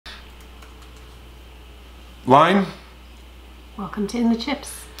Line? Welcome to In the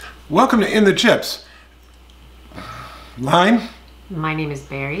Chips. Welcome to In the Chips. Line? My name is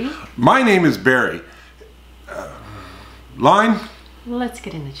Barry. My name is Barry. Line? Let's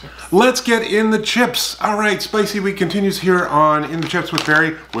get in the chips. Let's get in the chips. All right, Spicy Week continues here on In the Chips with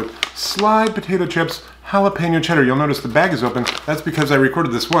Barry with Slide Potato Chips, Jalapeno Cheddar. You'll notice the bag is open. That's because I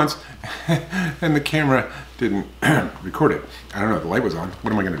recorded this once and the camera didn't record it. I don't know, the light was on.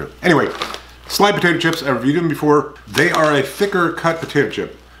 What am I gonna do? Anyway, Slide Potato Chips, I've reviewed them before. They are a thicker cut potato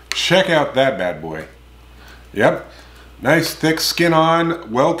chip. Check out that bad boy. Yep, nice thick skin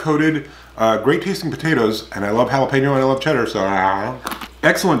on, well coated. Great tasting potatoes, and I love jalapeno and I love cheddar, so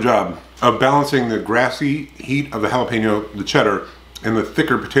excellent job of balancing the grassy heat of the jalapeno, the cheddar, and the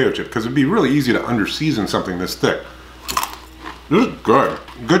thicker potato chip, because it'd be really easy to under-season something this thick. This is good.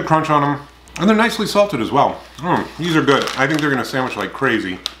 Good crunch on them, and they're nicely salted as well. These are good. I think they're gonna sandwich like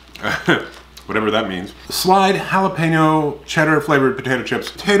crazy, whatever that means. Slide jalapeno cheddar flavored potato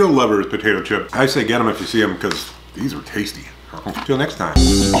chips. Potato lovers potato chips. I say get them if you see them, because these are tasty. Until next time.